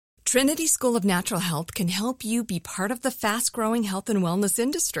Trinity School of Natural Health can help you be part of the fast-growing health and wellness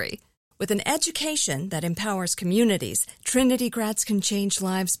industry. With an education that empowers communities, Trinity grads can change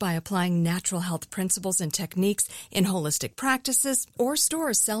lives by applying natural health principles and techniques in holistic practices or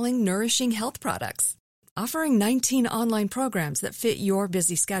stores selling nourishing health products. Offering 19 online programs that fit your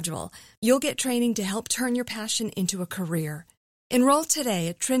busy schedule, you'll get training to help turn your passion into a career. Enroll today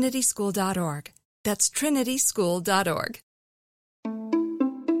at trinityschool.org. That's trinityschool.org.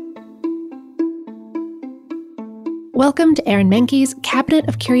 Welcome to Aaron Mahnke's Cabinet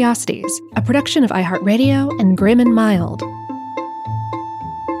of Curiosities, a production of iHeartRadio and Grim and Mild.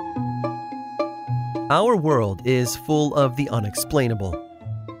 Our world is full of the unexplainable.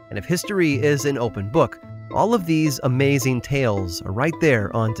 And if history is an open book, all of these amazing tales are right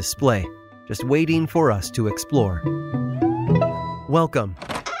there on display, just waiting for us to explore. Welcome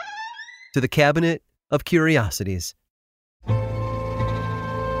to the Cabinet of Curiosities.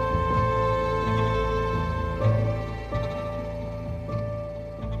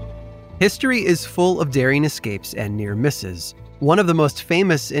 History is full of daring escapes and near misses. One of the most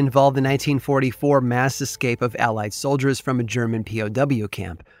famous involved the 1944 mass escape of Allied soldiers from a German POW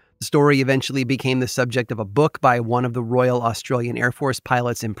camp. The story eventually became the subject of a book by one of the Royal Australian Air Force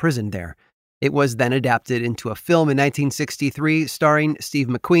pilots imprisoned there. It was then adapted into a film in 1963 starring Steve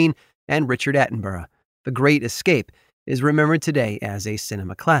McQueen and Richard Attenborough. The Great Escape is remembered today as a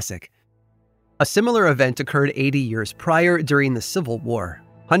cinema classic. A similar event occurred 80 years prior during the Civil War.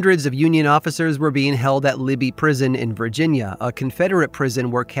 Hundreds of Union officers were being held at Libby Prison in Virginia, a Confederate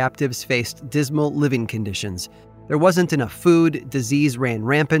prison where captives faced dismal living conditions. There wasn't enough food, disease ran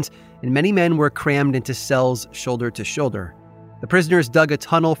rampant, and many men were crammed into cells shoulder to shoulder. The prisoners dug a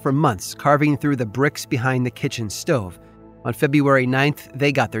tunnel for months, carving through the bricks behind the kitchen stove. On February 9th,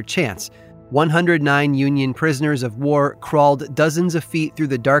 they got their chance. 109 Union prisoners of war crawled dozens of feet through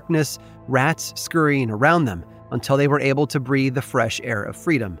the darkness, rats scurrying around them, until they were able to breathe the fresh air of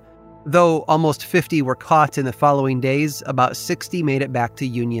freedom. Though almost 50 were caught in the following days, about 60 made it back to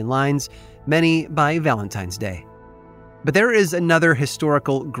Union lines, many by Valentine's Day. But there is another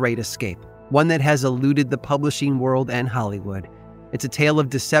historical great escape, one that has eluded the publishing world and Hollywood. It's a tale of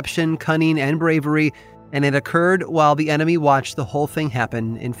deception, cunning, and bravery, and it occurred while the enemy watched the whole thing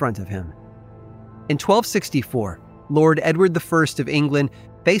happen in front of him. In 1264, Lord Edward I of England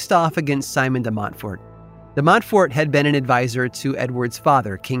faced off against Simon de Montfort. De Montfort had been an advisor to Edward's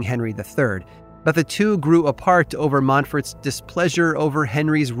father, King Henry III, but the two grew apart over Montfort's displeasure over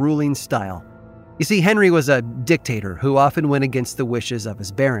Henry's ruling style. You see, Henry was a dictator who often went against the wishes of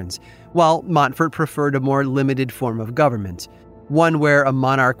his barons, while Montfort preferred a more limited form of government, one where a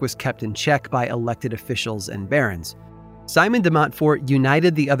monarch was kept in check by elected officials and barons. Simon de Montfort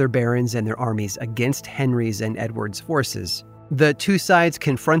united the other barons and their armies against Henry's and Edward's forces. The two sides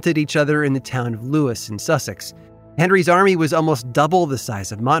confronted each other in the town of Lewes in Sussex. Henry's army was almost double the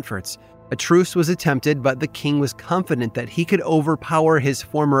size of Montfort's. A truce was attempted, but the king was confident that he could overpower his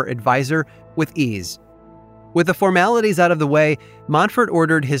former advisor with ease. With the formalities out of the way, Montfort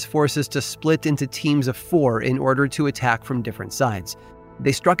ordered his forces to split into teams of 4 in order to attack from different sides.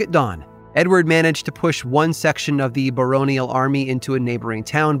 They struck at dawn. Edward managed to push one section of the baronial army into a neighboring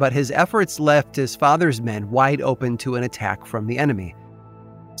town, but his efforts left his father's men wide open to an attack from the enemy.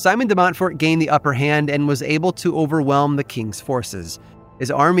 Simon de Montfort gained the upper hand and was able to overwhelm the king's forces.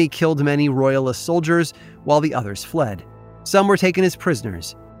 His army killed many royalist soldiers, while the others fled. Some were taken as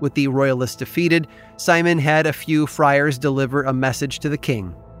prisoners. With the royalists defeated, Simon had a few friars deliver a message to the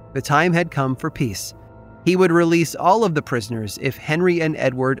king. The time had come for peace. He would release all of the prisoners if Henry and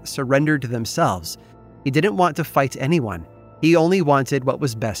Edward surrendered to themselves. He didn't want to fight anyone. He only wanted what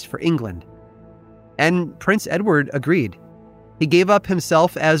was best for England. And Prince Edward agreed. He gave up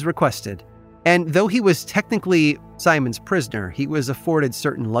himself as requested. And though he was technically Simon's prisoner, he was afforded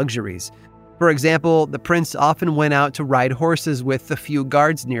certain luxuries. For example, the prince often went out to ride horses with the few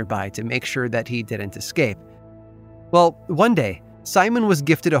guards nearby to make sure that he didn't escape. Well, one day, Simon was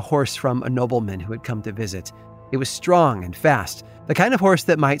gifted a horse from a nobleman who had come to visit. It was strong and fast, the kind of horse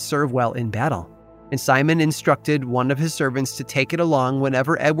that might serve well in battle. And Simon instructed one of his servants to take it along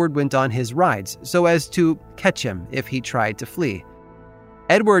whenever Edward went on his rides, so as to catch him if he tried to flee.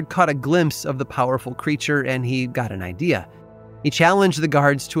 Edward caught a glimpse of the powerful creature and he got an idea. He challenged the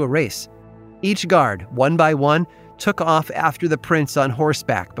guards to a race. Each guard, one by one, took off after the prince on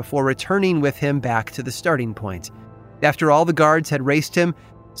horseback before returning with him back to the starting point. After all the guards had raced him,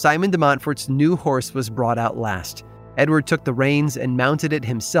 Simon de Montfort's new horse was brought out last. Edward took the reins and mounted it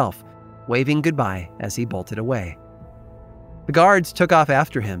himself, waving goodbye as he bolted away. The guards took off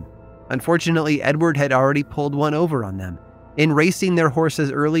after him. Unfortunately, Edward had already pulled one over on them. In racing their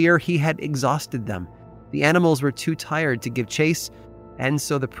horses earlier, he had exhausted them. The animals were too tired to give chase, and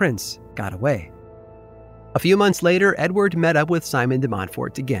so the prince got away. A few months later, Edward met up with Simon de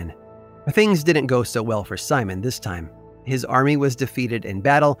Montfort again. Things didn't go so well for Simon this time. His army was defeated in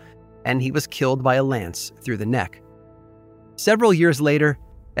battle, and he was killed by a lance through the neck. Several years later,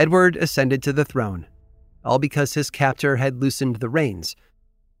 Edward ascended to the throne, all because his captor had loosened the reins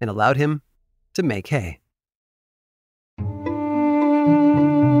and allowed him to make hay.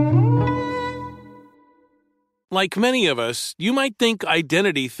 Like many of us, you might think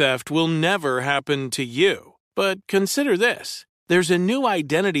identity theft will never happen to you. But consider this. There's a new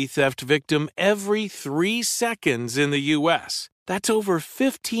identity theft victim every 3 seconds in the U.S. That's over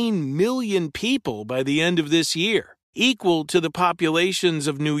 15 million people by the end of this year, equal to the populations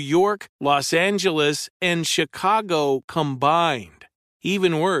of New York, Los Angeles, and Chicago combined.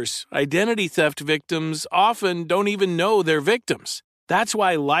 Even worse, identity theft victims often don't even know they're victims. That's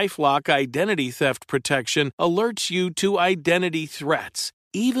why LifeLock Identity Theft Protection alerts you to identity threats,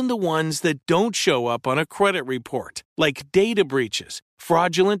 even the ones that don't show up on a credit report, like data breaches,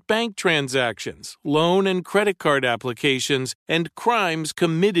 fraudulent bank transactions, loan and credit card applications, and crimes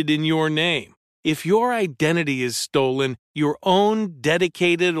committed in your name. If your identity is stolen, your own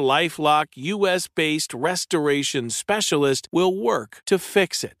dedicated LifeLock U.S.-based restoration specialist will work to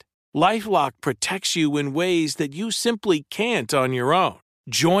fix it. LifeLock protects you in ways that you simply can't on your own.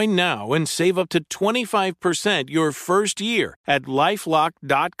 Join now and save up to 25% your first year at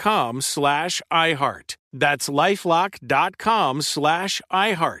LifeLock.com/iHeart. That's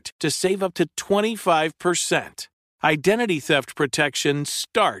LifeLock.com/iHeart to save up to 25%. Identity theft protection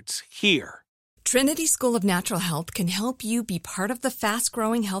starts here. Trinity School of Natural Health can help you be part of the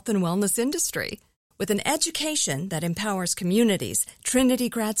fast-growing health and wellness industry. With an education that empowers communities, Trinity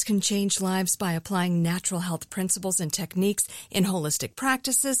grads can change lives by applying natural health principles and techniques in holistic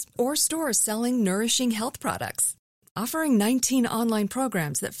practices or stores selling nourishing health products. Offering 19 online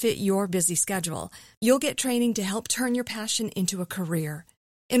programs that fit your busy schedule, you'll get training to help turn your passion into a career.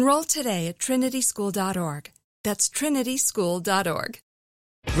 Enroll today at trinityschool.org. That's trinityschool.org.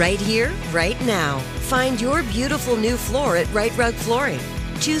 Right here, right now. Find your beautiful new floor at Right Rug Flooring.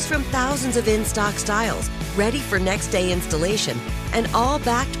 Choose from thousands of in-stock styles, ready for next day installation, and all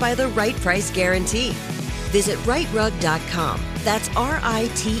backed by the right price guarantee. Visit rightrug.com. That's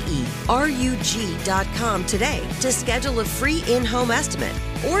RITERUG.com today to schedule a free in-home estimate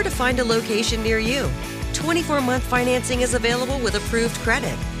or to find a location near you. 24-month financing is available with approved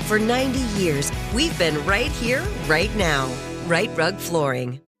credit. For 90 years, we've been right here, right now. Right Rug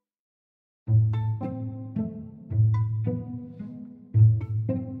Flooring.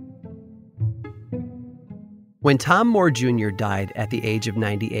 When Tom Moore Jr. died at the age of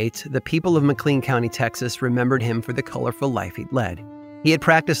 98, the people of McLean County, Texas remembered him for the colorful life he'd led. He had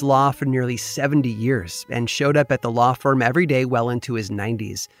practiced law for nearly 70 years and showed up at the law firm every day well into his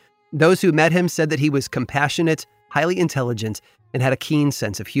 90s. Those who met him said that he was compassionate, highly intelligent, and had a keen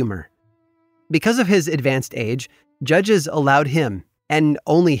sense of humor. Because of his advanced age, judges allowed him, and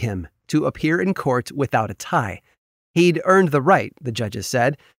only him, to appear in court without a tie. He'd earned the right, the judges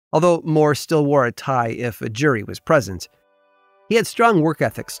said, although Moore still wore a tie if a jury was present. He had strong work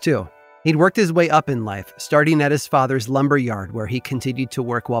ethics, too. He'd worked his way up in life, starting at his father's lumber yard, where he continued to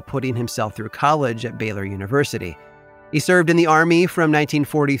work while putting himself through college at Baylor University. He served in the Army from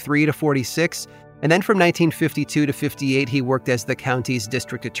 1943 to 46, and then from 1952 to 58, he worked as the county's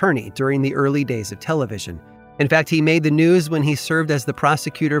district attorney during the early days of television. In fact, he made the news when he served as the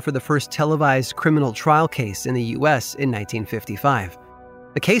prosecutor for the first televised criminal trial case in the U.S. in 1955.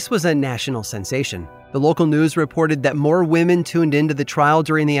 The case was a national sensation. The local news reported that more women tuned into the trial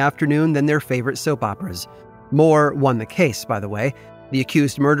during the afternoon than their favorite soap operas. Moore won the case, by the way. The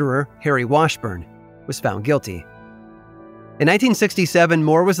accused murderer, Harry Washburn, was found guilty. In 1967,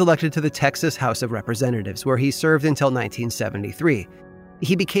 Moore was elected to the Texas House of Representatives, where he served until 1973.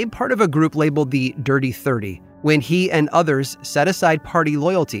 He became part of a group labeled the Dirty 30, when he and others set aside party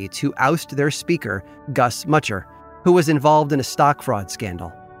loyalty to oust their speaker, Gus Mutcher, who was involved in a stock fraud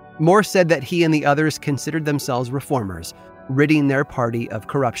scandal. Moore said that he and the others considered themselves reformers, ridding their party of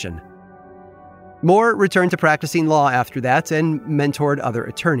corruption. Moore returned to practicing law after that and mentored other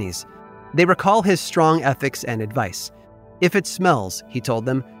attorneys. They recall his strong ethics and advice. If it smells, he told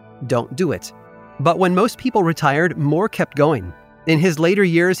them, don't do it. But when most people retired, Moore kept going. In his later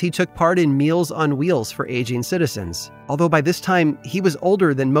years, he took part in Meals on Wheels for aging citizens, although by this time, he was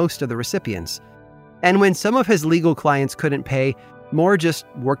older than most of the recipients. And when some of his legal clients couldn't pay, Moore just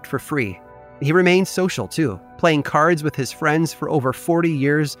worked for free. He remained social, too, playing cards with his friends for over 40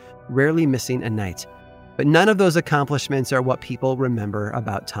 years, rarely missing a night. but none of those accomplishments are what people remember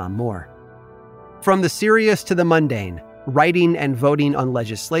about Tom Moore. From the serious to the mundane, writing and voting on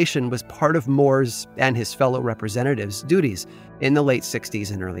legislation was part of Moore's and his fellow representatives' duties in the late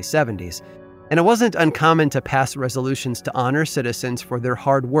 60s and early 70s. And it wasn't uncommon to pass resolutions to honor citizens for their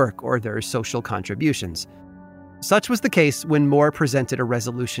hard work or their social contributions. Such was the case when Moore presented a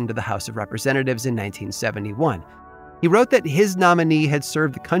resolution to the House of Representatives in 1971. He wrote that his nominee had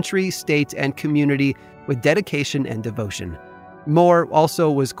served the country, state, and community with dedication and devotion. Moore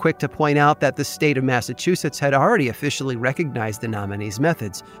also was quick to point out that the state of Massachusetts had already officially recognized the nominee's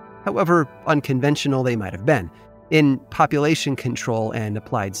methods, however unconventional they might have been, in population control and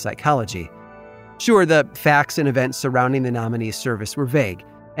applied psychology. Sure, the facts and events surrounding the nominee's service were vague,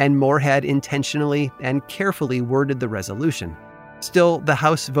 and Moore had intentionally and carefully worded the resolution. Still, the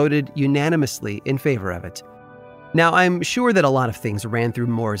House voted unanimously in favor of it. Now, I'm sure that a lot of things ran through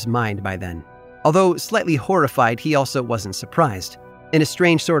Moore's mind by then. Although slightly horrified, he also wasn't surprised. In a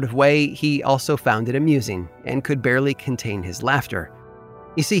strange sort of way, he also found it amusing and could barely contain his laughter.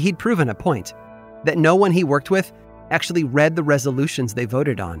 You see, he'd proven a point, that no one he worked with actually read the resolutions they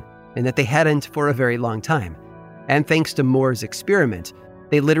voted on, and that they hadn't for a very long time. And thanks to Moore's experiment,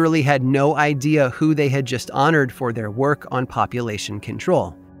 they literally had no idea who they had just honored for their work on population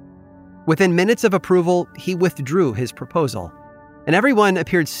control. Within minutes of approval, he withdrew his proposal, and everyone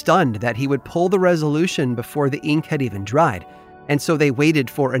appeared stunned that he would pull the resolution before the ink had even dried, and so they waited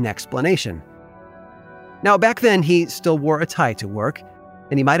for an explanation. Now, back then, he still wore a tie to work,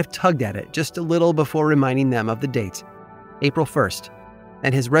 and he might have tugged at it just a little before reminding them of the date, April 1st,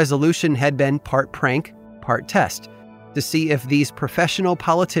 and his resolution had been part prank, part test, to see if these professional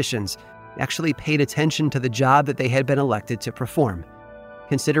politicians actually paid attention to the job that they had been elected to perform.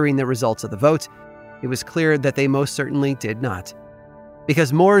 Considering the results of the vote, it was clear that they most certainly did not.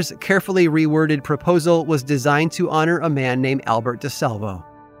 Because Moore's carefully reworded proposal was designed to honor a man named Albert DeSalvo,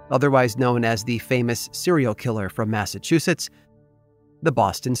 otherwise known as the famous serial killer from Massachusetts, the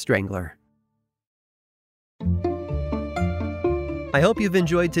Boston Strangler. I hope you've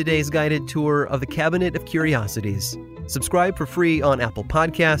enjoyed today's guided tour of the Cabinet of Curiosities. Subscribe for free on Apple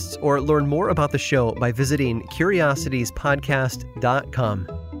Podcasts or learn more about the show by visiting curiositiespodcast.com.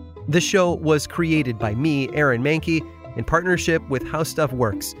 This show was created by me, Aaron Mahnke, in partnership with How Stuff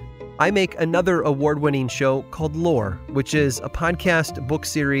Works. I make another award-winning show called Lore, which is a podcast, book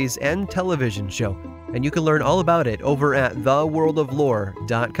series, and television show, and you can learn all about it over at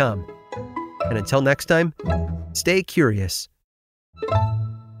theworldoflore.com. And until next time, stay curious.